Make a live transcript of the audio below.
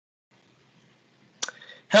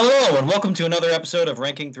Hello, and welcome to another episode of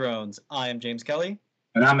Ranking Thrones. I am James Kelly.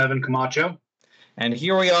 And I'm Evan Camacho. And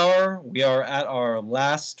here we are. We are at our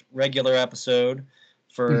last regular episode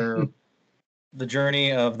for the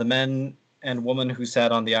journey of the men and woman who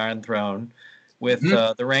sat on the Iron Throne with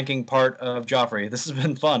the ranking part of Joffrey. This has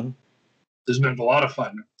been fun. This has been a lot of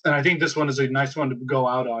fun. And I think this one is a nice one to go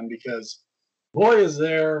out on because boy is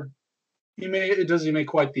there, he may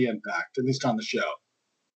quite the impact, at least on the show.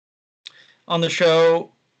 On the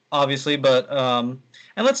show, obviously, but and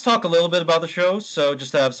let's talk a little bit about the show. So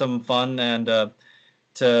just to have some fun and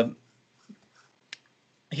to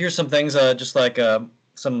hear some things, just like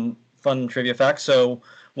some fun trivia facts. So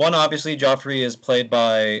one, obviously, Joffrey is played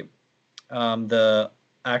by the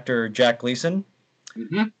actor Jack Gleeson.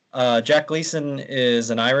 Jack Gleeson is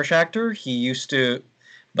an Irish actor.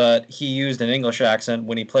 But he used an English accent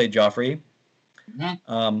when he played Joffrey.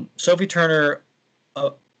 Sophie Turner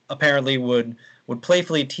apparently would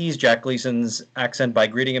playfully tease Jack Gleeson's accent by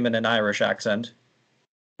greeting him in an Irish accent,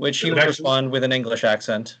 which he would respond with an English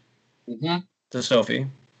accent to Sophie.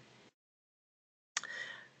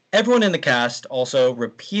 Everyone in the cast also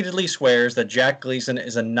repeatedly swears that Jack Gleeson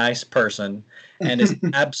is a nice person and is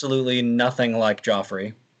absolutely nothing like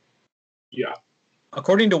Joffrey. Yeah.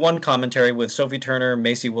 According to one commentary with Sophie Turner,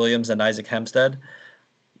 Macy Williams, and Isaac Hempstead,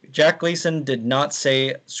 Jack Gleeson did not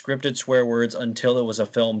say scripted swear words until it was a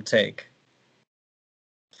film take.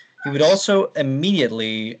 He would also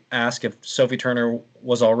immediately ask if Sophie Turner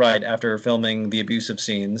was all right after filming the abusive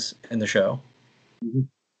scenes in the show.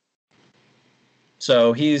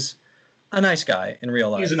 So he's a nice guy in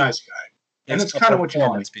real life. He's a nice guy. And it's kind of what you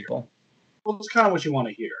want. People. Well, it's kind of what you want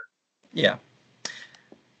to hear. Yeah.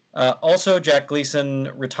 Also, Jack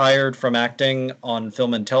Gleeson retired from acting on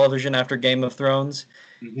film and television after Game of Thrones.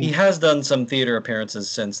 He has done some theater appearances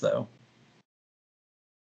since, though.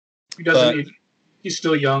 He's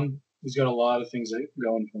still young. He's got a lot of things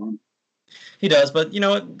going for him. He does, but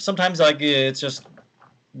sometimes it's just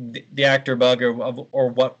the actor bug or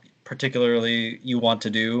what particularly you want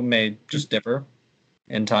to do may just differ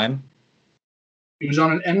in time. He was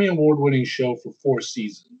on an Emmy Award-winning show for 4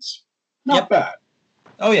 seasons. Not bad.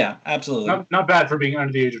 Oh, yeah, absolutely. Not bad for being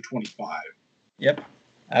under the age of 25. Yep,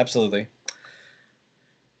 absolutely.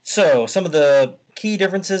 So, some of the key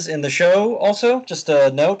differences in the show also, just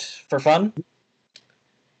a note for fun.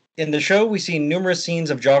 In the show, we see numerous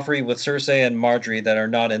scenes of Joffrey with Cersei and Margaery that are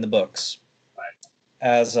not in the books. Right.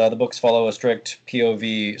 As the books follow a strict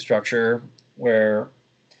POV structure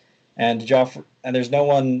and there's no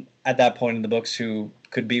one at that point in the books who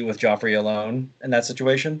could be with Joffrey alone in that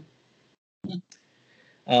situation.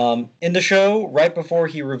 In the show, right before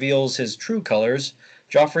he reveals his true colors,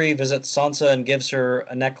 Joffrey visits Sansa and gives her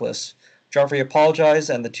a necklace. Joffrey apologizes,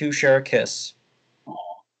 and the two share a kiss. Aww.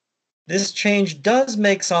 This change does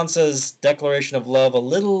make Sansa's declaration of love a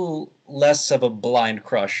little less of a blind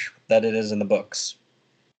crush than it is in the books.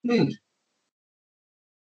 And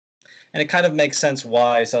it kind of makes sense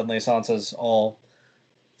why suddenly Sansa's all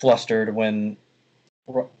flustered when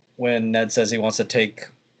Ned says he wants to take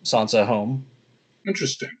Sansa home.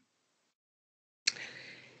 Interesting.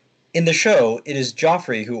 In the show, it is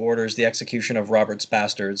Joffrey who orders the execution of Robert's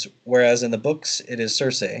bastards, whereas in the books, it is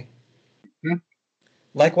Cersei.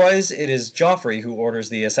 Likewise, it is Joffrey who orders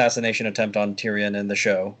the assassination attempt on Tyrion in the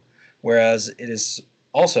show, whereas it is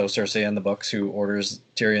also Cersei in the books who orders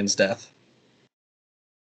Tyrion's death.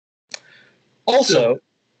 Also,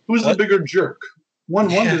 who's the bigger jerk?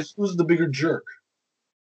 Who's the bigger jerk?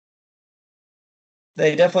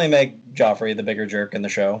 They definitely make Joffrey the bigger jerk in the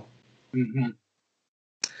show.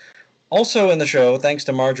 Also in the show, thanks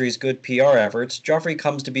to Margaery's good PR efforts, Joffrey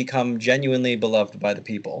comes to become genuinely beloved by the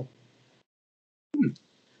people.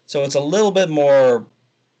 So it's a little bit more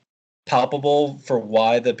palpable for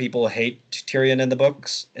why the people hate Tyrion in the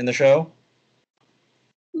books, in the show.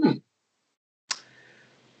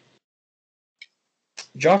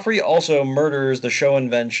 Joffrey also murders the show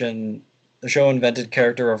invented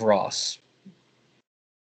character of Ross.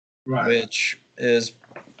 Right. Which is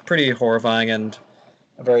pretty horrifying and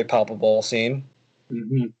a very palpable scene.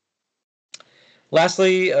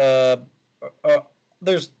 Lastly,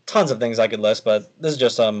 there's tons of things I could list, but this is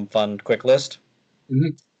just some fun, quick list.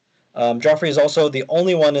 Joffrey is also the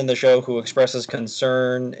only one in the show who expresses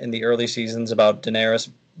concern in the early seasons about Daenerys,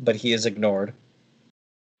 but he is ignored.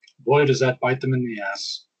 Boy, does that bite them in the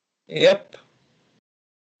ass. Yep.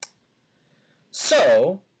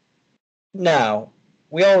 So, now,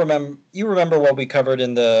 we all remember. You remember what we covered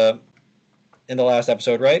in the last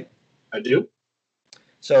episode, right? I do.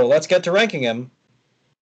 So let's get to ranking him.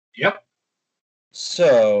 Yep.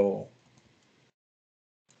 So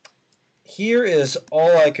here is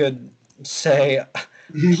all I could say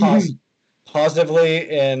positively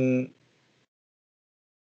in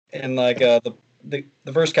like the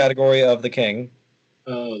first category of the king.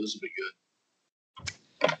 Oh, this will be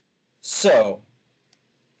good. So,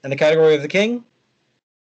 in the category of the king,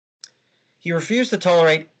 he refused to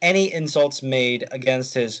tolerate any insults made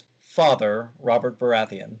against his father, Robert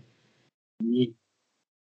Baratheon.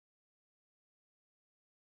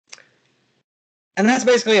 And that's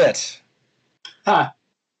basically it. Huh.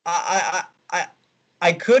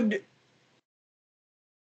 I could,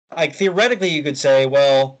 like, theoretically, you could say,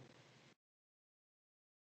 well,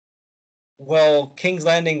 King's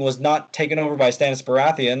Landing was not taken over by Stannis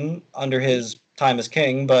Baratheon under his time as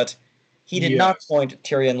king, but he did not appoint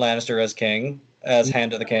Tyrion Lannister as king, as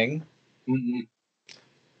Hand of the King. Mm-mm.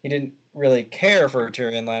 He didn't really care for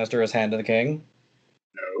Tyrion Lannister as Hand of the King.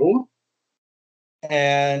 No.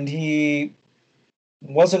 And he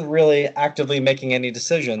wasn't really actively making any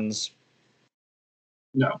decisions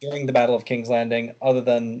during the Battle of King's Landing, other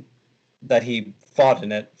than that he fought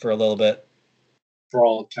in it for a little bit. For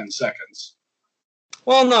all of 10 seconds.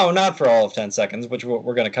 Well, no, not for all of 10 seconds, which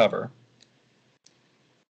we're going to cover.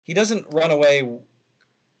 He doesn't run away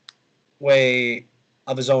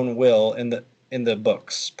of his own will in the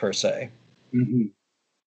books, per se. Mm-hmm.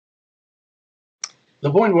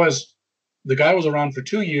 The point was, the guy was around for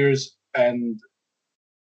 2 years and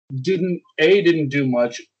didn't do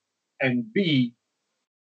much, and B,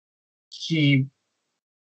 he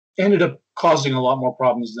ended up causing a lot more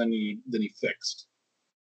problems than he fixed.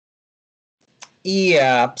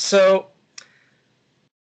 Yeah, so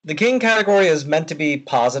the king category is meant to be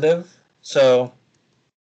positive, so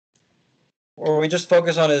or we just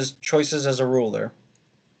focus on his choices as a ruler.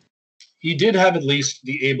 He did have at least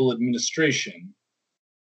the able administration,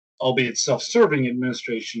 albeit self-serving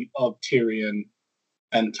administration, of Tyrion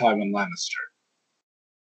and Tywin Lannister.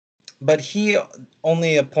 But he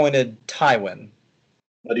only appointed Tywin.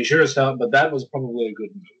 But he sure as hell, but that was probably a good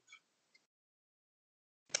move.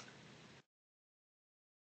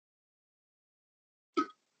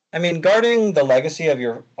 I mean, guarding the legacy of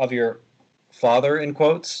your father, in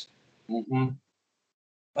quotes. Mm-hmm.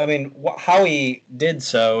 I mean, how he did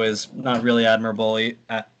so is not really admirable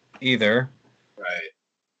either. Right.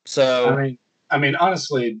 So I mean,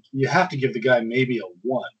 honestly, you have to give the guy maybe a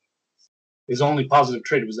 1. His only positive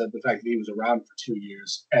trait was that the fact that he was around for 2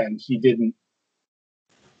 years and he didn't.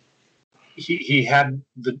 He had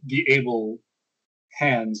the able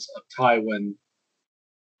hands of Tywin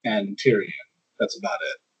and Tyrion. That's about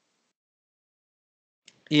it.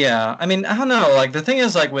 Yeah, I mean, I don't know. Like, the thing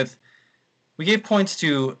is, like, we gave points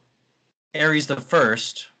to Aerys the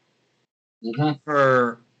First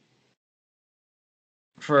for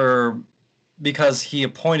because he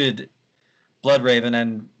appointed Bloodraven,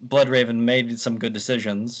 and Bloodraven made some good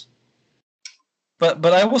decisions. But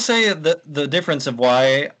I will say that the difference of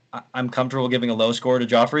why I'm comfortable giving a low score to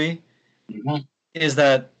Joffrey is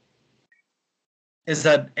that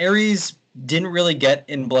Aerys didn't really get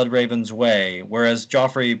in Bloodraven's way, whereas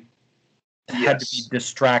Joffrey had to be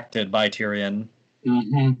distracted by Tyrion.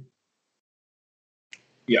 Mm-hmm.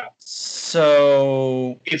 Yeah.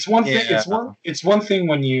 So it's one thing. It's one thing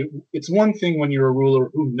when you're a ruler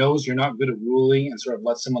who knows you're not good at ruling and sort of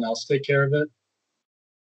lets someone else take care of it.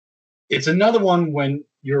 It's another one when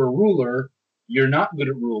you're a ruler, you're not good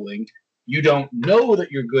at ruling. You don't know that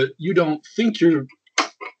you're good. You don't think you're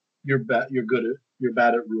bad. You're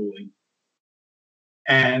bad at ruling,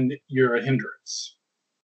 and you're a hindrance.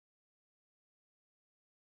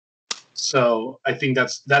 So I think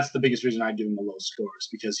that's the biggest reason I give him a low scores,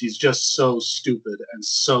 because he's just so stupid and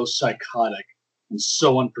so psychotic and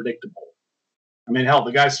so unpredictable. I mean, hell,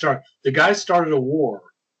 the guy started a war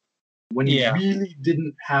when he really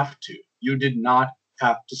didn't have to. You did not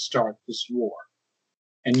have to start this war,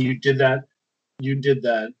 and you did that. You did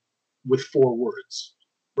that with 4 words: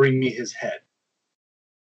 "Bring me his head."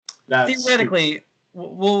 That's theoretically,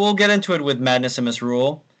 we'll get into it with Madness and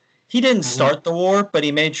Misrule. He didn't start the war, but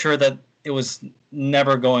he made sure that it was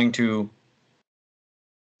never going to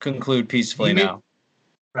conclude peacefully now.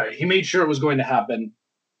 Right. He made sure it was going to happen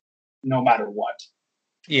no matter what.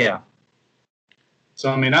 Yeah.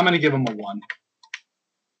 So, I mean, I'm going to give him a 1.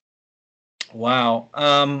 Wow.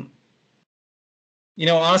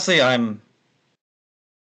 Honestly, I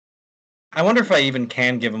wonder if I even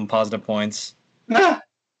can give him positive points.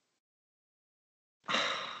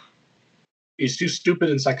 He's too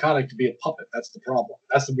stupid and psychotic to be a puppet. That's the problem.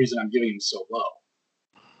 That's the reason I'm giving him so low.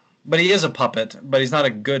 But he is a puppet, but he's not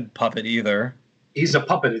a good puppet either. He's a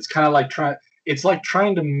puppet. It's kind of like trying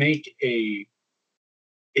to make a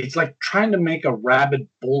rabid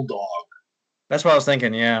bulldog That's what I was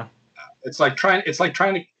thinking. Yeah. It's like trying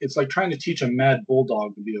to teach a mad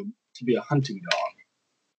bulldog to be a hunting dog.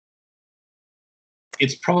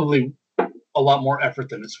 It's probably a lot more effort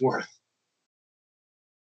than it's worth.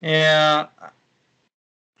 Yeah.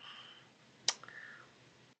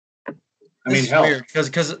 I mean, This is weird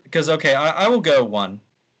because okay, I will go 1.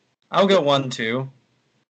 I'll go 1, 2.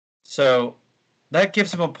 So that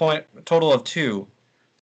gives him a total of 2.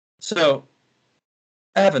 So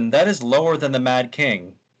Evan, that is lower than the Mad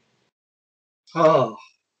King. Oh,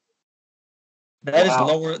 That is wow.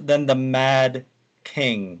 lower than the Mad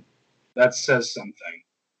King. That says something.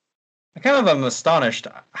 I kind of am astonished.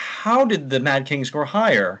 How did the Mad King score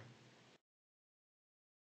higher?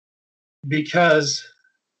 Because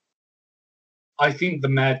I think the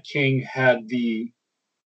Mad King had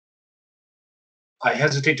I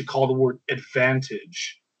hesitate to call the word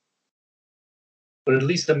advantage, but at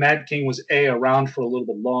least the Mad King was A, around for a little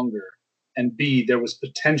bit longer, and B, there was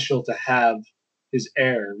potential to have his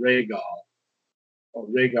heir, Rhaegar,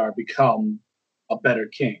 become a better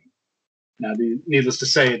king. Now, needless to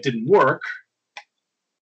say, it didn't work,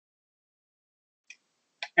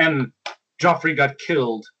 and Joffrey got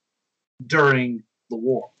killed during the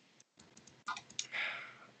war.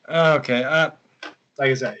 Okay. Like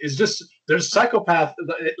I said, it's just there's psychopath.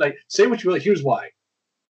 Like, say what you will. Here's why: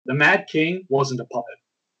 the Mad King wasn't a puppet.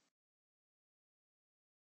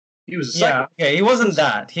 He was a psychopath. Yeah. Okay. He wasn't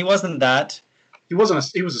that. He wasn't that. He was a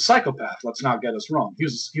psychopath. Let's not get us wrong. He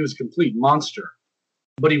was a complete monster,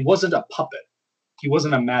 but he wasn't a puppet. He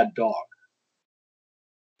wasn't a mad dog.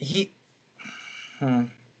 He.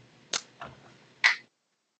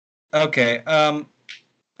 Okay.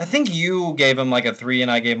 I think you gave him like a 3, and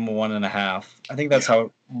I gave him a 1.5. I think that's how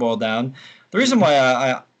it boiled down. The reason why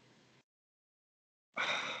I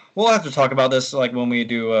we'll have to talk about this like when we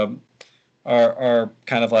do our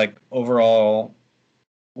kind of like overall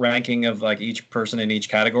ranking of like each person in each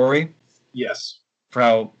category. Yes. For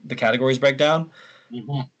how the categories break down.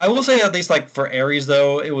 Mm-hmm. I will say at least like for Aerys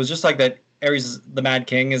though, it was just like that. Aerys, the Mad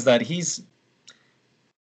King, is that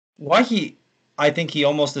I think he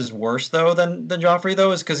almost is worse though than Joffrey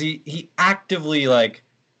though is because he actively like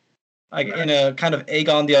right. In a kind of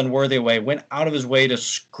Aegon the Unworthy way went out of his way to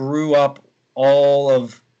screw up all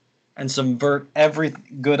of and subvert every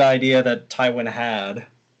good idea that Tywin had.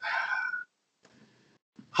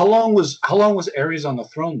 How long was Aerys on the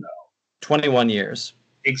throne though? 21 years.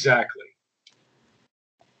 Exactly.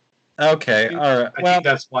 Okay, all right. I think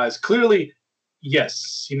that's wise. Clearly,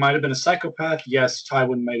 yes, he might have been a psychopath. Yes,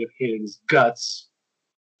 Tywin might have hated his guts.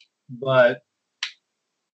 But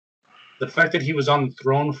the fact that he was on the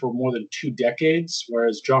throne for more than 2 decades,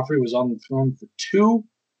 whereas Joffrey was on the throne for 2,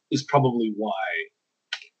 is probably why.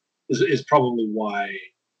 Is probably why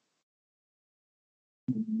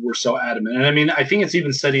we're so adamant. And I mean, I think it's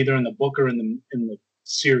even said either in the book or in the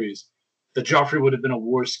series that Joffrey would have been a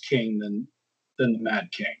worse king than the Mad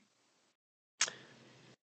King.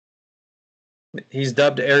 He's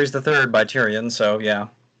dubbed Aerys III by Tyrion, so yeah.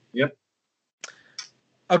 Yep.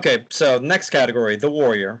 Okay, so next category, the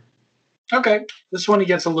warrior. Okay, this one he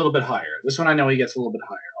gets a little bit higher. This one I know he gets a little bit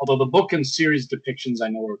higher. Although the book and series depictions I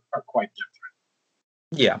know are quite different.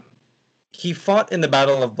 Yeah. He fought in the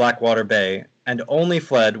Battle of Blackwater Bay and only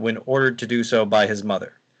fled when ordered to do so by his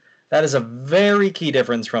mother. That is a very key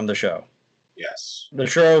difference from the show. Yes. The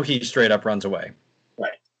show, he straight up runs away.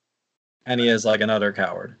 Right. And he is like an utter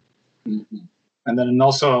coward. Mm-hmm. And then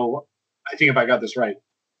also, I think if I got this right,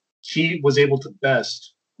 he was able to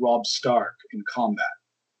best Robb Stark in combat.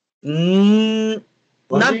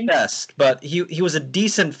 Not best, but he was a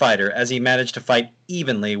decent fighter as he managed to fight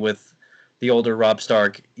evenly with the older Robb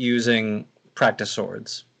Stark using practice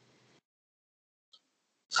swords.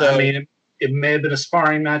 So I mean, it may have been a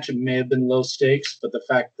sparring match, it may have been low stakes, but the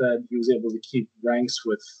fact that he was able to keep ranks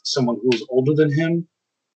with someone who was older than him,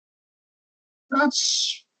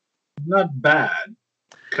 that's not bad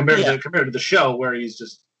compared to the show where he's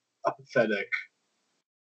just apathetic,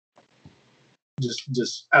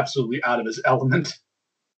 just absolutely out of his element.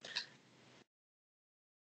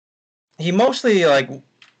 He mostly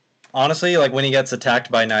honestly, when he gets attacked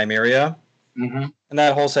by Nymeria, and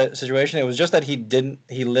that whole situation, it was just that he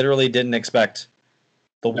literally didn't expect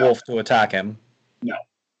the wolf to attack him. No,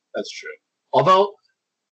 that's true. Although,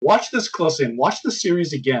 watch this closely and watch the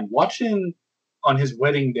series again. Watch him on his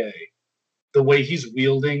wedding day, the way he's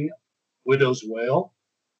wielding Widow's Wail.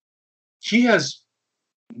 He has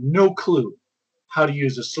no clue how to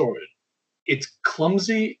use a sword. It's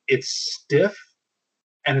clumsy, it's stiff,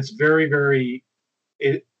 and it's very, very.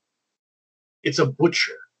 It's a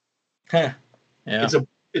butcher. Yeah.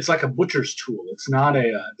 It's like a butcher's tool. It's not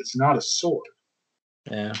a sword.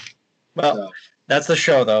 Yeah. Well, So, that's the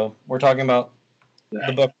show, though. We're talking about yeah.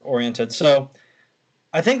 the book oriented. So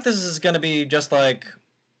I think this is going to be just like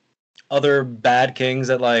other bad kings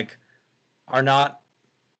that like are not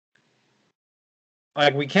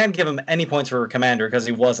like we can't give him any points for a commander because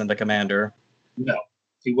he wasn't a commander. No,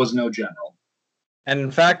 he was no general. And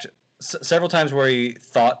in fact, several times where he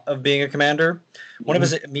thought of being a commander, one of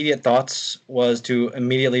his immediate thoughts was to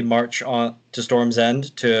immediately march on to Storm's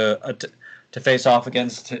End to face off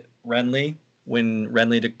against Renly when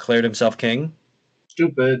Renly declared himself king.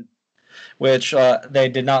 Stupid. Which they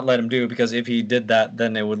did not let him do because if he did that,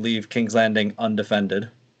 then it would leave King's Landing undefended.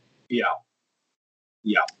 Yeah.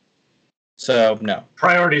 Yeah. So no.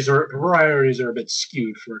 Priorities are a bit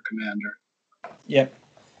skewed for a commander. Yep.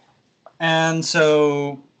 And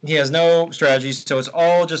so he has no strategies, so it's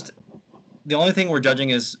all just the only thing we're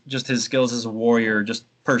judging is just his skills as a warrior, just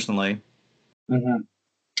personally. Mm-hmm.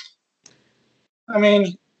 I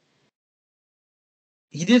mean,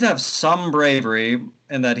 he did have some bravery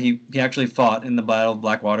in that he actually fought in the Battle of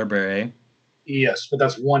Blackwater Bay. Yes, but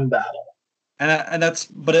that's one battle. And that's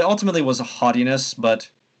but it ultimately was a haughtiness, but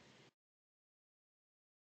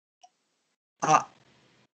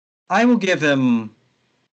I will give him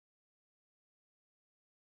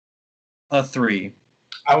a 3.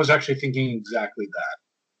 I was actually thinking exactly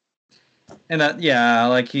that. And that, yeah,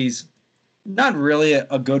 like he's not really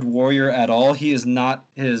a good warrior at all. He is not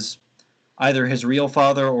either his real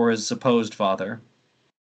father or his supposed father.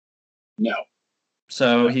 No.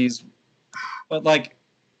 So but like,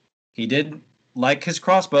 he did like his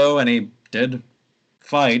crossbow and he did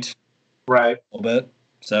fight. Right. A little bit.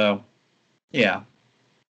 So, yeah.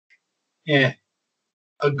 Yeah.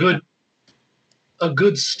 A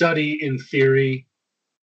good study in theory,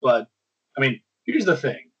 but I mean, here's the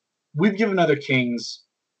thing. We've given other kings.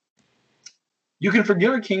 You can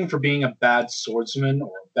forgive a king for being a bad swordsman or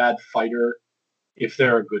a bad fighter if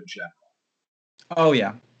they're a good general. Oh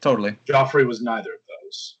yeah, totally. Joffrey was neither of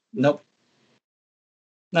those. Nope.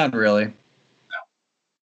 Not really.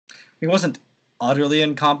 No. He wasn't utterly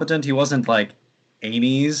incompetent. He wasn't like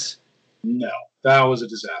Aenys. No, that was a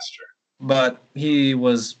disaster. But he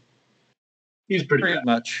was pretty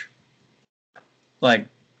much like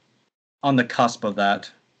on the cusp of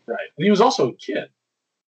that. Right. And he was also a kid.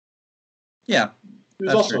 Yeah. He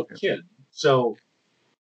was also a kid. So,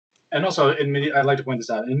 and also, I'd like to point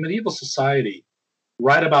this out. In medieval society,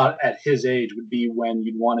 right about at his age would be when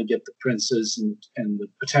you'd want to get the princes and the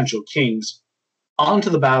potential kings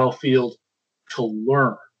onto the battlefield to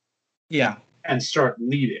learn. Yeah. And start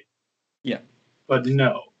leading. Yeah. But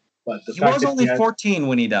no. But he was only 14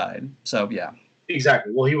 when he died. So, yeah.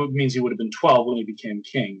 Exactly. Well, means he would have been 12 when he became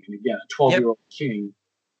king. And again, a 12-year-old king,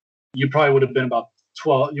 you probably would have been about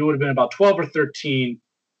 12. You would have been about 12 or 13,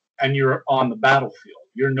 and you're on the battlefield.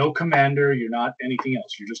 You're no commander. You're not anything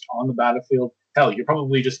else. You're just on the battlefield. Hell, you're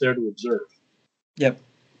probably just there to observe. Yep.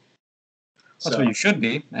 That's what you should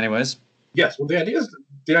be, anyways. Yes. Well, the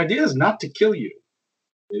idea is not to kill you.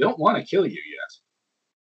 They don't want to kill you yet.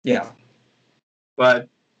 Yeah. But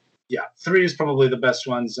yeah, 3 is probably the best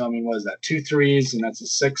ones. I mean, what is that? 2 3s, and that's a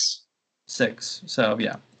 6. 6. So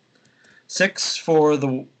yeah, 6 for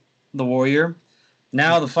the warrior.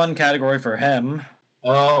 Now the fun category for him.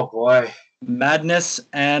 Oh boy. Madness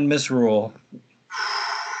and misrule.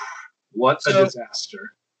 What a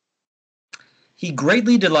disaster. He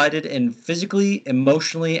greatly delighted in physically,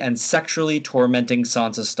 emotionally, and sexually tormenting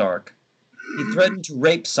Sansa Stark. He threatened to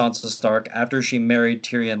rape Sansa Stark after she married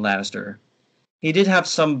Tyrion Lannister. He did have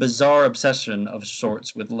some bizarre obsession of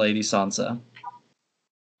sorts with Lady Sansa.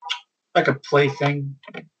 Like a plaything,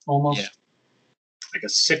 almost. Yeah. Like a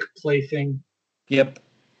sick plaything. Yep.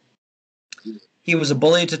 He was a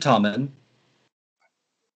bully to Tommen.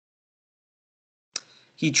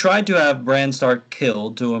 He tried to have Bran Stark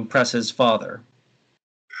killed to impress his father.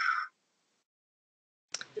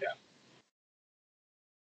 Yeah.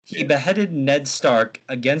 He beheaded Ned Stark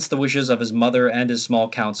against the wishes of his mother and his small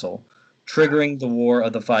council, triggering the War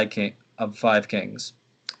of the Five Kings.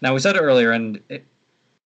 Now, we said it earlier, and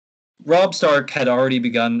Robb Stark had already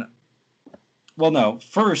begun. Well, no.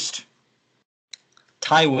 First,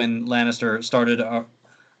 Tywin Lannister started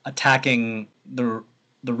attacking the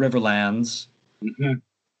Riverlands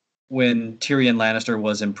when Tyrion Lannister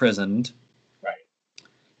was imprisoned. Right.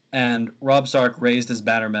 And Robb Stark raised his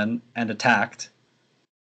bannermen and attacked.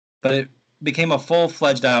 But it became a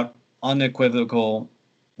full-fledged out, unequivocal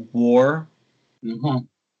war,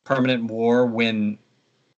 permanent war when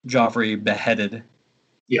Joffrey beheaded.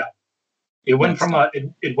 Yeah, it went from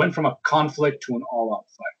a conflict to an all-out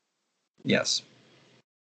fight. Yes,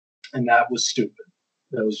 and that was stupid.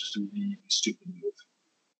 That was just a really stupid move.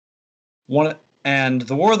 And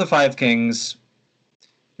the War of the Five Kings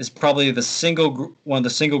is probably one of the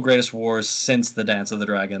single greatest wars since the Dance of the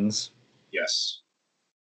Dragons. Yes.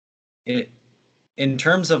 In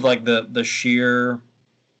terms of like the sheer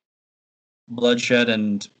bloodshed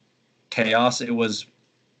and chaos, it was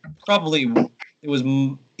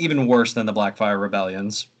even worse than the Blackfire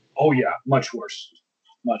rebellions. Oh yeah, much worse.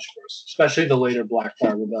 Much worse. Especially the later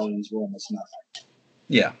Blackfire rebellions were almost nothing.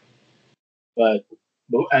 Yeah.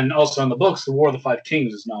 And also in the books, the War of the Five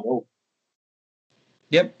Kings is not over.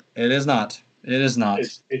 Yep, it is not. It is not.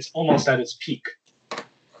 It's almost at its peak.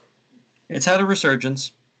 It's had a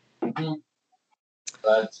resurgence. Mm-hmm.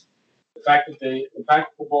 But the fact that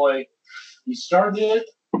the boy, he started it,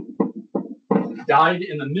 died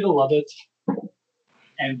in the middle of it,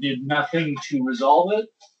 and did nothing to resolve it.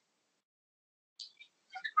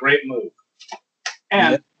 Great move.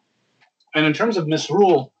 And in terms of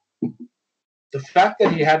misrule, the fact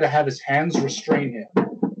that he had to have his hands restrain him,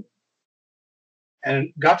 and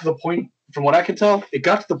it got to the point, from what I could tell, it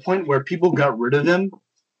got to the point where people got rid of him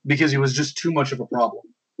because he was just too much of a problem.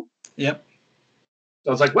 Yep.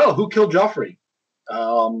 So it's like, well, who killed Joffrey?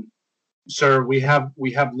 Sir, we have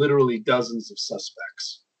literally dozens of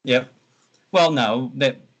suspects. Yep. Well, no,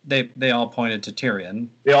 they all pointed to Tyrion.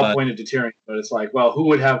 They all pointed to Tyrion, but it's like, well, who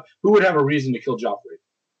would have a reason to kill Joffrey?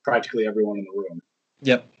 Practically everyone in the room.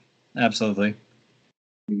 Yep, absolutely.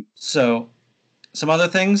 Mm-hmm. So, some other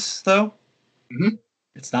things though. Mm-hmm.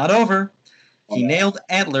 It's not over. He nailed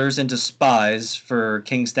antlers into spies for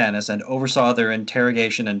King Stannis and oversaw their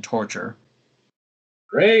interrogation and torture.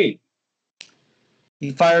 Great.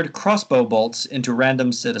 He fired crossbow bolts into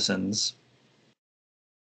random citizens.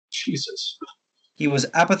 Jesus. He was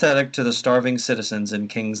apathetic to the starving citizens in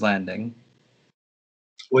King's Landing.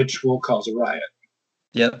 Which will cause a riot.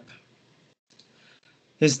 Yep.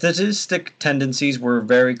 His sadistic tendencies were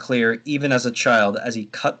very clear even as a child as he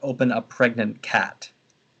cut open a pregnant cat.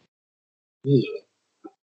 Ugh.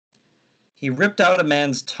 He ripped out a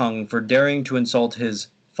man's tongue for daring to insult his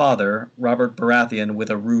father, Robert Baratheon, with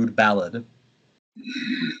a rude ballad.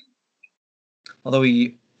 Although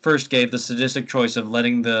he first gave the sadistic choice of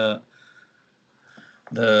letting the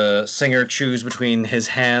singer choose between his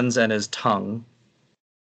hands and his tongue.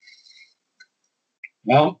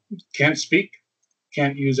 Well, can't speak,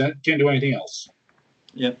 can't use it, can't do anything else.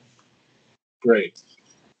 Yep. Great.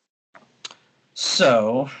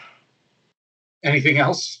 So, anything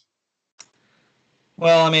else?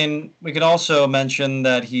 Well, I mean, we could also mention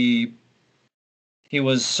that he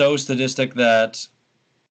was so sadistic that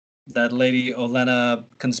Lady Olenna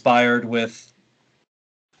conspired with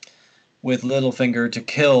Littlefinger to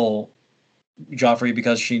kill Joffrey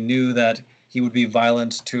because she knew that he would be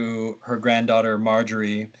violent to her granddaughter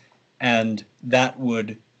Marjorie, and that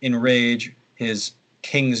would enrage his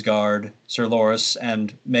Kingsguard, Sir Loras,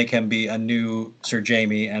 and make him be a new Sir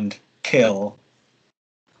Jaime and kill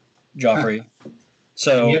Joffrey.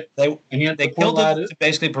 So they killed him to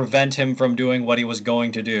basically prevent him from doing what he was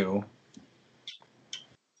going to do.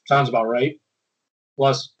 Sounds about right.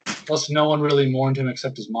 Plus no one really mourned him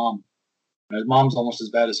except his mom. And his mom's almost as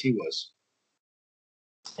bad as he was.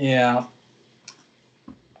 Yeah.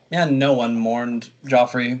 Yeah, no one mourned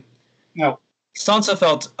Joffrey. No. Sansa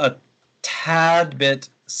felt a tad bit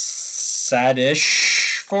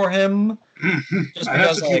saddish for him.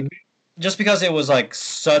 just because it was like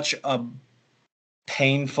such a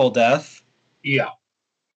painful death. Yeah.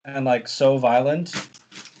 And like so violent.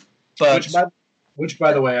 But which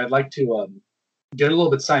by the way, I'd like to get a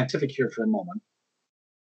little bit scientific here for a moment.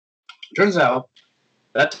 Turns out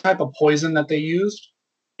that type of poison that they used,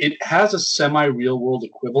 it has a semi-real world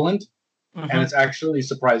equivalent, and it's actually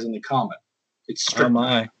surprisingly common. It's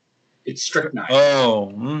strychnine. It's strychnine.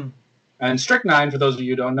 Oh. Mm. And strychnine, for those of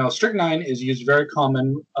you who don't know, strychnine is used very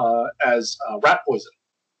common as rat poison.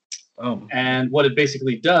 Oh. And what it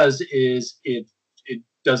basically does is it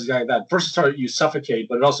does exactly that. First, you suffocate,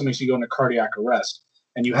 but it also makes you go into cardiac arrest,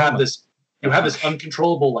 and you have this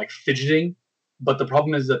uncontrollable like fidgeting. But the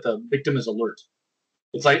problem is that the victim is alert.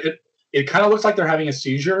 It's like it kind of looks like they're having a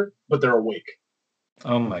seizure, but they're awake.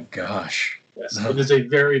 Oh my gosh! Yes, it is a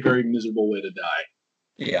very, very miserable way to die.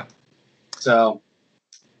 Yeah. So,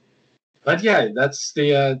 but yeah, that's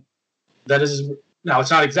the that is no,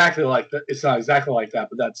 it's not exactly like that. It's not exactly like that,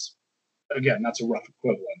 but that's a rough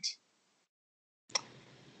equivalent.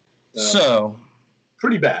 So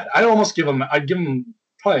pretty bad. I'd give him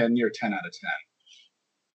probably a near 10 out of 10.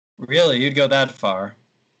 Really, you'd go that far?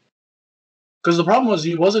 Because the problem was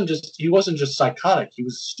he wasn't just psychotic. He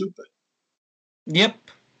was stupid. Yep.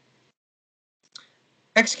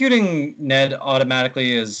 Executing Ned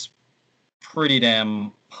automatically is pretty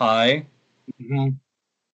damn high. Hmm.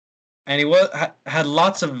 and he had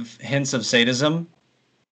lots of hints of sadism.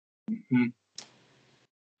 Hmm.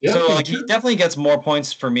 The other So thing like he too, definitely gets more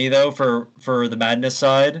points for me though for the madness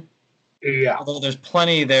side. yeah. Although there's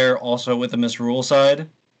plenty there also with the misrule side.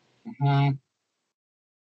 Hmm.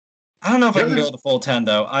 I don't know if The I can other, go the full 10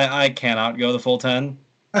 though. I cannot go the full 10.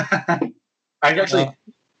 I Uh, actually,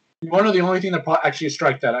 you want to know the only thing that actually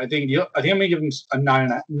strike that? I think I'm gonna give him a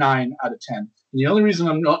 9 out of 10. And the only reason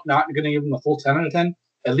I'm not gonna give him a full 10 out of 10,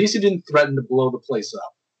 at least he didn't threaten to blow the place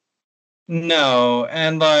up. no,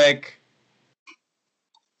 and like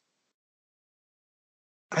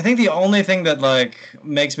I think the only thing that like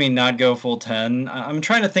makes me not go full 10, I'm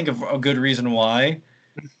trying to think of a good reason why.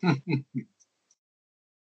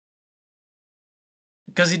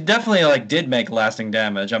 Because he definitely like did make lasting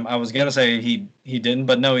damage. I was gonna say he didn't,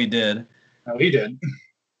 but no, he did. No, he did.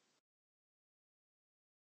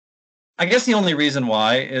 I guess the only reason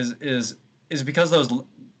why is because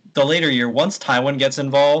the later year once Tywin gets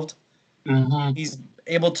involved, Hmm. he's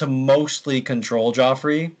able to mostly control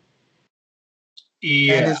Joffrey, and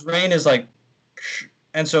Yeah, his reign is like,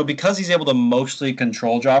 and so because he's able to mostly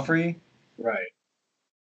control Joffrey, right.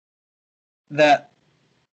 that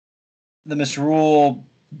the misrule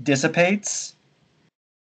dissipates.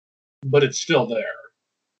 But it's still there.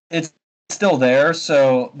 It's still there,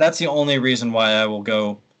 so that's the only reason why I will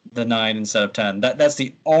go the 9 instead of 10. That's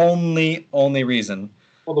the only reason.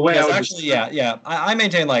 Well, the way I Because would actually, describe, yeah, I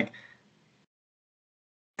maintain like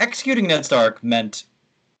executing Ned Stark meant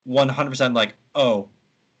 100% like, oh,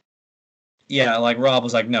 yeah, like Rob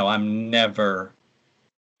was like, no, I'm never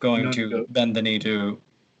going no, to bend the knee to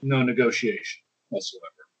no negotiation whatsoever.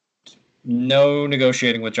 no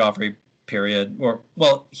negotiating with Joffrey, period. Or,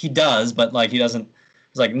 well, he does, but like he doesn't.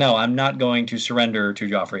 He's like, no, I'm not going to surrender to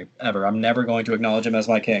Joffrey ever. I'm never going to acknowledge him as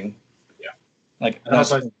my king. Yeah, Like and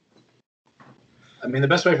that's also, I mean, the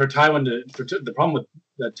best way for Tywin the problem with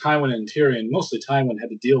that Tywin and Tyrion, mostly Tywin, had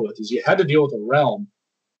to deal with is you had to deal with a realm,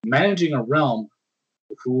 managing a realm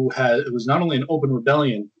it was not only an open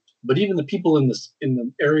rebellion, but even the people in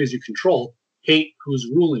the areas you control hate who's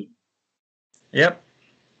ruling. yep.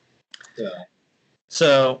 So,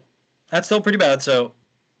 So that's still pretty bad. So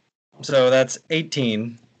that's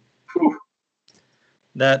 18. whew,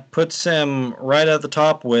 That puts him right at the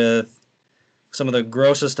top with some of the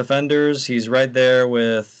grossest offenders. He's right there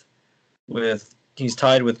with he's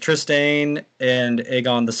tied with Trystane and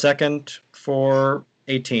Aegon II for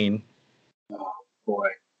 18, oh boy,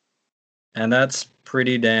 and that's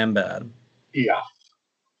pretty damn bad. yeah.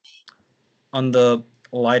 On the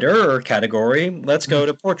lighter category, let's go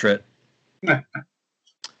to portrait.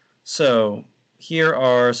 So here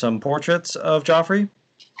are some portraits of Joffrey.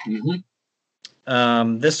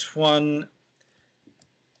 Hmm. This one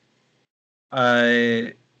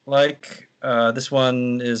I like. This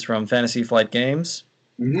one is from Fantasy Flight Games.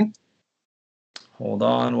 Hmm. Hold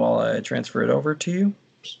on while I transfer it over to you.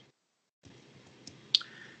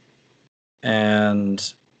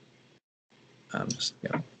 And I'm just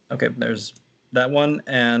okay. There's that one,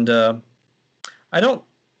 and I don't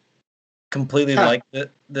completely like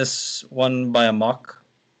this one by Amok,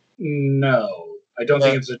 No, I don't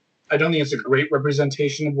think but it's a great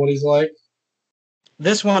representation of what he's like.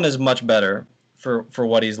 this one is much better for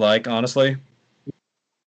what he's like. Honestly,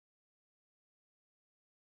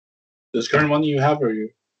 This current one that you have, or you?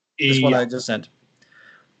 this one Yeah, I just sent.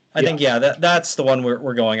 I yeah. think yeah, that's the one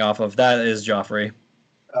we're going off of. That is Joffrey.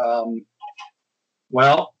 Um,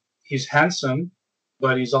 well, he's handsome,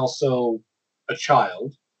 but he's also a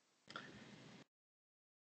child.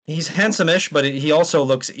 He's handsome-ish, but he also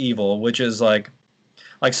looks evil, which is like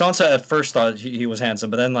Sansa at first thought he was handsome,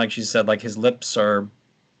 but then like she said, like his lips are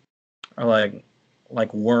like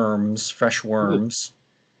worms, fresh Ooh, worms.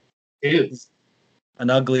 it is. He's an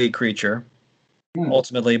ugly creature Hmm.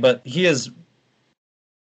 ultimately, but he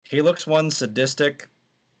looks one sadistic,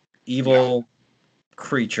 Yeah. evil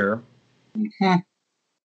creature. Hmm.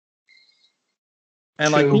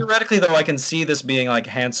 And like Two. theoretically though, I can see this being like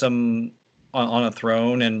handsome on a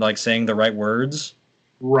throne and like saying the right words.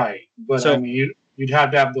 Right, but I So mean, you'd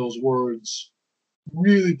have to have those words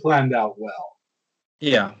really planned out well.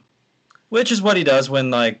 yeah, which is what he does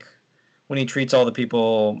when he treats all the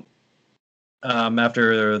people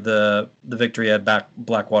after the victory at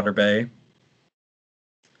Blackwater Bay.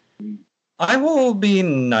 I will be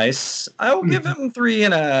nice. I will give him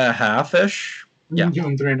 3.5 ish. You Yeah, can give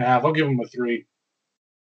him 3.5. I'll give him a 3.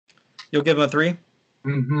 you'll give him a 3.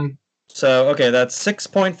 Mm-hmm. So okay, that's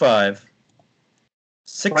 6.5. Right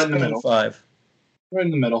Six in the point middle. five Right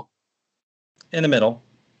in the middle. in the middle.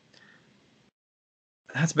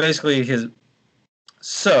 That's basically his.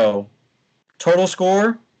 So Total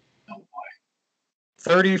score Oh boy.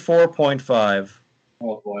 34.5.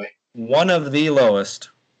 Oh boy. One of the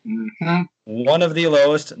lowest. Mm-hmm. One of the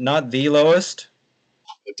lowest, not the lowest,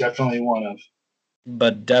 But definitely one of.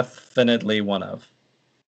 but definitely one of.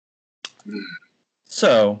 Mm.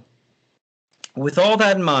 So, with all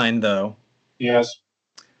that in mind, though, Yes.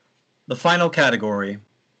 the final category,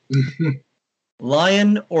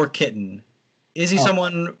 lion or kitten? Is he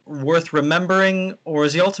someone worth remembering, or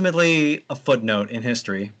is he ultimately a footnote in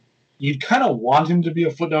history? You'd kind of want him to be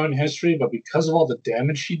a footnote in history, but because of all the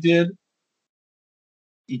damage he did,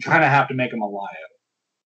 you kind of have to make him a lion.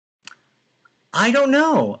 I don't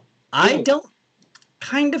know. I Really? don't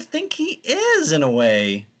kind of think he is in a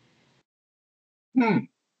way.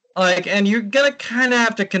 Like, and you're gonna kind of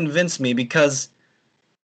have to convince me because,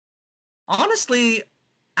 honestly,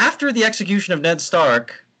 after the execution of Ned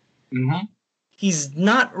Stark, he's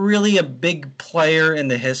not really a big player in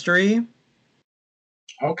the history.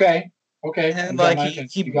 Okay. And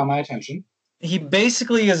you got my attention. He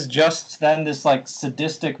basically is just then this like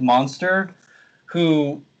sadistic monster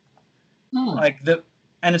who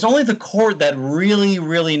and it's only the court that really,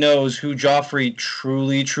 really knows who Joffrey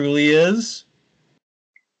truly is.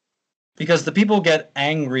 Because the people get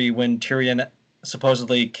angry when Tyrion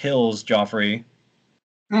supposedly kills Joffrey.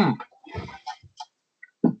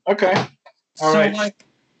 Okay. All right. Like,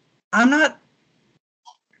 I'm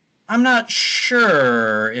not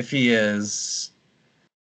sure if he is.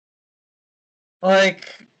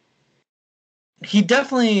 Like, he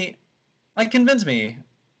definitely convinced me,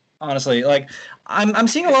 honestly. Like, I'm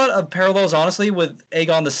seeing a lot of parallels, honestly, with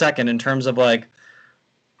Aegon II in terms of like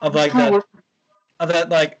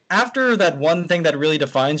after that one thing that really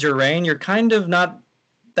defines your reign, you're kind of not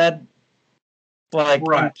that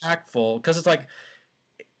impactful because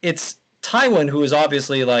it's Tywin who is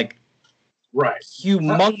obviously humongously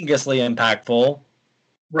impactful.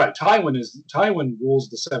 Right, Tywin rules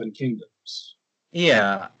the Seven Kingdoms.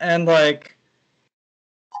 Yeah, and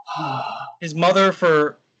his mother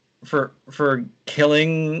for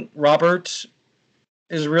killing Robert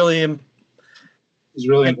is really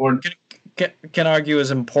important. Can argue is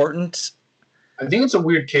important. I think it's a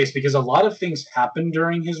weird case because a lot of things happen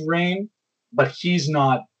during his reign, but he's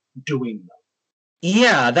not doing them.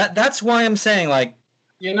 Yeah, that's why I'm saying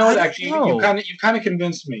you kind of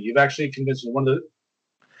convinced me. You've actually convinced me. One of the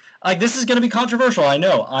this is going to be controversial. I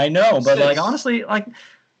know, but honestly,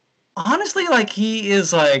 he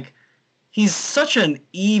is he's such an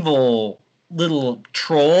evil little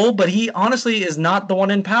troll, but he honestly is not the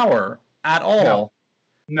one in power at all.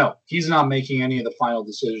 No, he's not making any of the final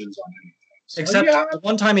decisions on anything. So, except the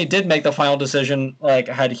one time he did make the final decision,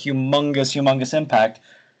 had humongous impact.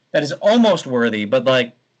 That is almost worthy, but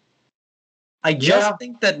I just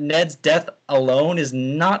think that Ned's death alone is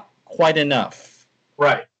not quite enough.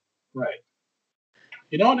 Right.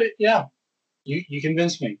 You know what? Yeah, you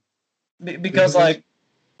convinced me. Because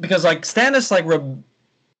Stannis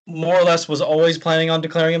more or less was always planning on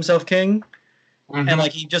declaring himself king, and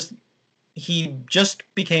he just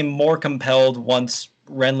became more compelled once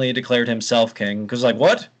Renly declared himself king. Because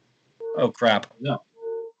what? Oh crap! No.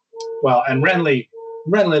 Well, and Renly,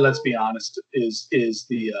 let's be honest, is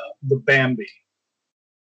the Bambi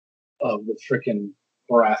of the frickin'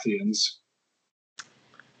 Baratheons.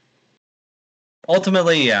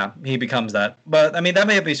 Ultimately, yeah, he becomes that. But I mean, that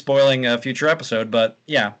may be spoiling a future episode. But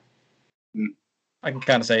yeah, I can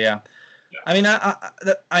kind of say yeah. I mean, I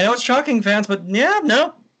know it's shocking, fans, but yeah,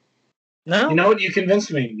 no. You know what? You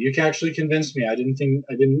convinced me. You actually convinced me. I didn't think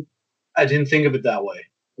of it that way.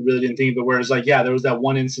 I really didn't think of it. Whereas, there was that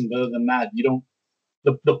one incident. But other than that, you don't.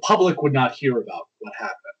 The public would not hear about what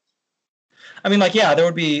happened. I mean, there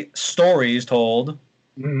would be stories told,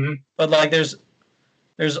 but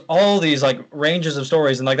there's all these ranges of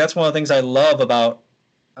stories, and that's one of the things I love about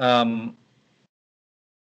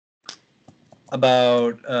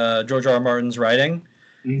George R. R. Martin's writing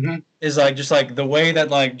is just the way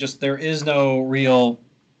that just there is no real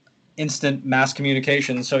instant mass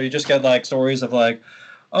communication, so you just get stories of Robert's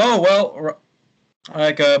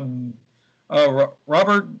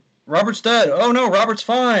dead. Oh no, Robert's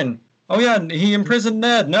fine. Oh yeah, he imprisoned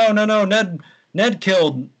Ned. No, Ned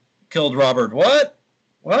killed Robert. What?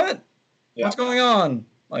 Yeah. What's going on?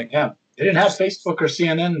 They didn't have Facebook or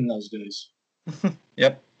CNN in those days.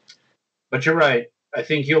 Yep. But you're right. I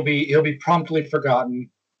think he'll be promptly forgotten.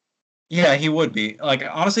 Yeah, he would be.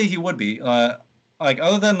 Honestly, he would be.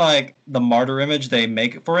 Other than the martyr image they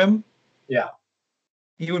make for him. Yeah.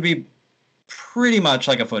 He would be pretty much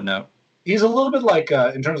like a footnote. He's a little bit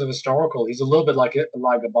in terms of historical, he's a little bit like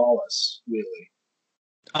Elagabalus, really.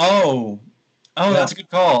 Oh, that's a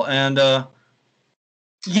good call. And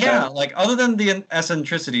Yeah, like other than the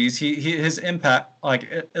eccentricities, his impact, like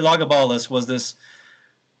Elagabalus was this.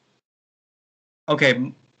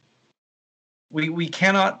 Okay, we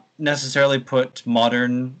cannot necessarily put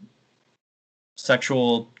modern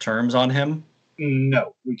sexual terms on him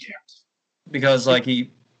No, we can't. because like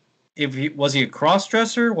if he was he a cross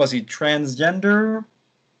dresser, was he transgender?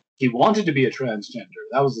 He wanted to be a transgender.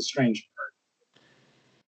 That was the strange part.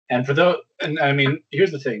 And and I mean,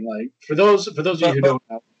 here's the thing: like for those of you who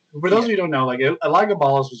don't know, like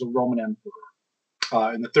Elagabalus was a Roman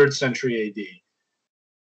emperor in the 3rd century AD,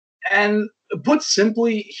 and put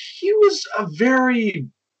simply, he was a very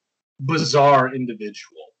bizarre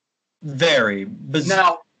individual. Very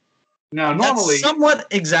bizarre. Now, that's normally somewhat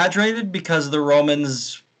exaggerated because the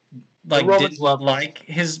Romans didn't like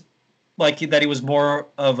his that he was more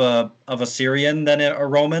of a Syrian than a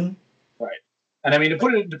Roman. Right. And I mean, to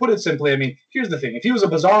put it simply, I mean, here's the thing: if he was a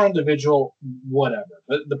bizarre individual, whatever.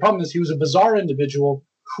 But the problem is, he was a bizarre individual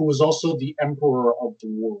who was also the emperor of the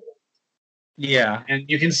world. Yeah, and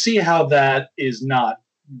you can see how that is not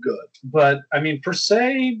good. But I mean, per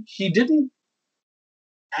se, he didn't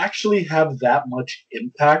actually have that much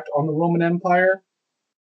impact on the Roman Empire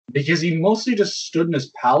because he mostly just stood in his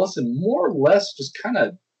palace and more or less just kind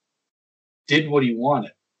of did what he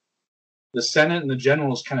wanted. The Senate and the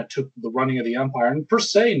generals kind of took the running of the empire, and per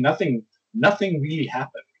se, nothing really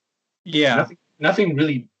happened. Yeah, nothing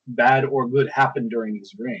really bad or good happened during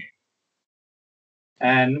his reign.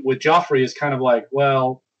 And with Joffrey, it's kind of like,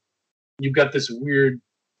 well, you've got this weird,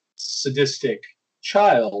 sadistic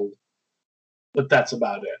child, but that's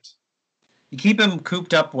about it. You keep him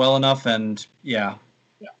cooped up well enough, and yeah.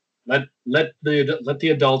 Let the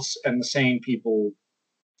adults and the sane people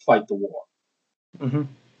fight the war. Mm-hmm.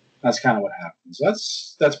 That's kind of what happens.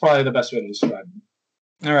 That's probably the best way to describe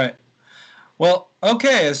it. All right. Well,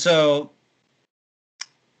 okay, so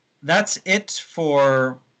that's it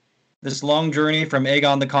for this long journey from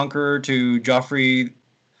Aegon the Conqueror to Joffrey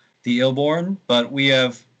the Ill-Born, but we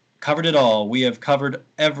have covered it all. We have covered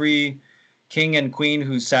every king and queen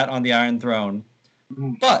who sat on the Iron Throne.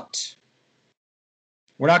 Mm-hmm. But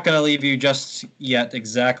we're not going to leave you just yet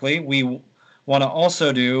exactly. We want to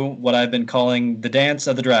also do what I've been calling the Dance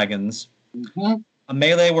of the Dragons. Mm-hmm. A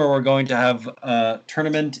melee where we're going to have a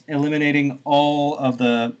tournament eliminating all of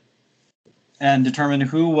the and determine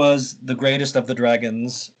who was the greatest of the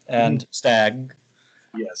dragons and stag.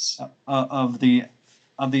 Yes. Of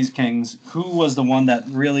these kings, who was the one that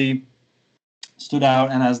really stood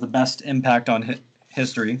out and has the best impact on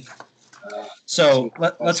history? So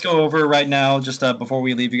let's go over right now, just before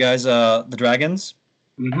we leave you guys, the dragons.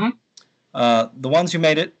 Mm-hmm. The ones who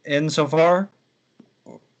made it in so far,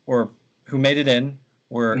 or who made it in,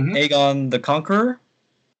 were Aegon the Conqueror,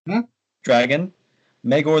 dragon,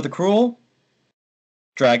 Maegor the Cruel,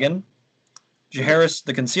 dragon, Jaehaerys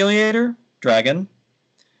the Conciliator, dragon,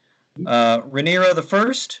 Rhaenyra the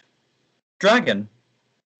First, dragon.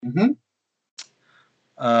 Mm-hmm.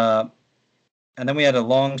 And then we had a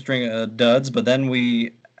long string of duds, but then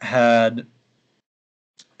we had,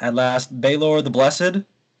 at last, Baelor the Blessed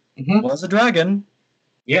was a dragon.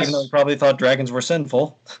 Yes. Even though we probably thought dragons were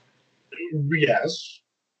sinful. Yes.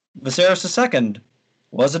 Viserys II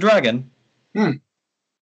was a dragon.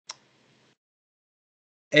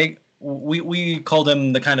 We called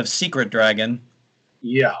him the kind of secret dragon.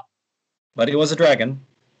 Yeah. But he was a dragon.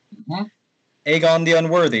 Mm-hmm. Aegon the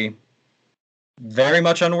Unworthy. Very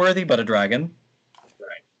much unworthy, but a dragon.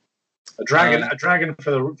 Right. A dragon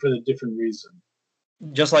for the different reason.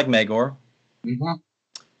 Just like Maegor. Mm-hmm.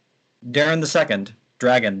 Darren II,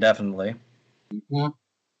 dragon, definitely. Mm-hmm.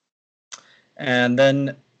 And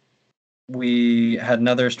then we had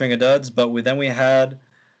another string of duds, but then we had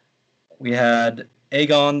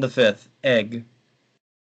Aegon V, Egg.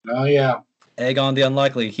 Oh yeah. Aegon the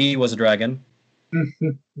Unlikely, he was a dragon.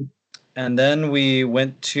 And then we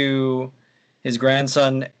went to his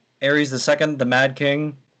grandson, Aerys II, the Mad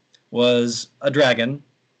King, was a dragon.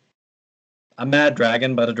 A mad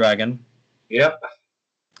dragon, but a dragon. Yep.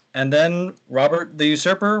 And then Robert the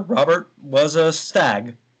Usurper, Robert was a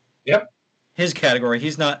stag. Yep. His category,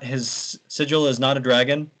 his sigil is not a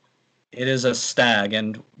dragon. It is a stag.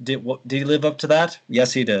 And did he live up to that?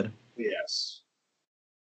 Yes, he did. Yes.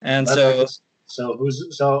 And how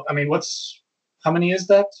many is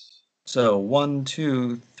that? So 1,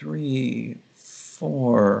 2, 3,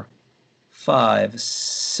 4, 5,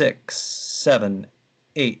 6, 7,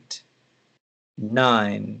 8,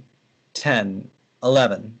 9, 10,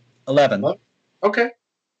 11. 11. Okay.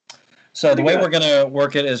 So the way we're going to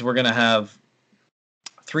work it is we're going to have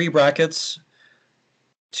 3 brackets,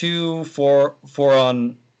 2 4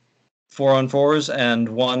 on 4-on-4s and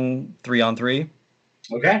 1 3-on-3.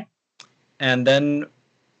 Okay. And then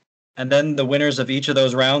the winners of each of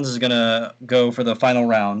those rounds is going to go for the final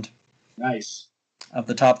round. Nice. Of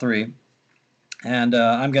the top 3. And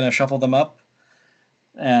I'm going to shuffle them up.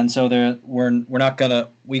 And so we're not going to,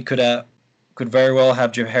 we could very well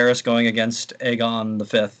have Jaehaerys going against Aegon the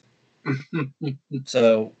Fifth.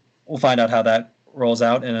 So we'll find out how that rolls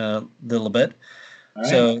out in a little bit. Right.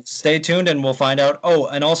 So stay tuned and we'll find out. Oh,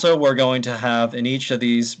 and also we're going to have in each of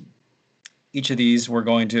these we're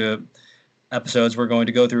going to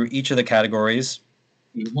go through each of the categories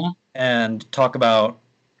and talk about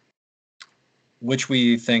which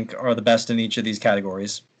we think are the best in each of these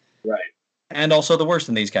categories. Right. And also the worst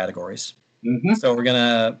in these categories. So we're going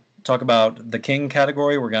to talk about the King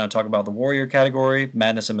category. We're going to talk about the Warrior category,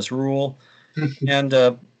 Madness and Misrule,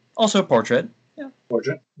 and also Portrait. Yeah.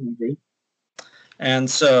 Portrait. Agreed. And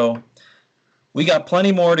so we got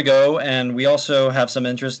plenty more to go, and we also have some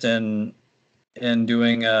interest in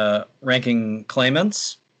doing ranking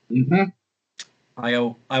claimants.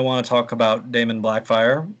 I want to talk about Daemon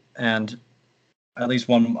Blackfyre and at least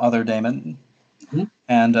one other Daemon.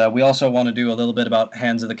 And we also want to do a little bit about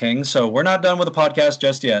Hands of the King. So we're not done with the podcast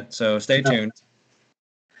just yet, so stay tuned.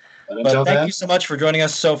 But thank you so much for joining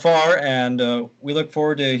us so far, and we look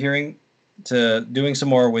forward to doing some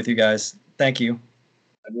more with you guys. Thank you.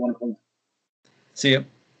 Wonderful. See you.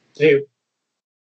 See you.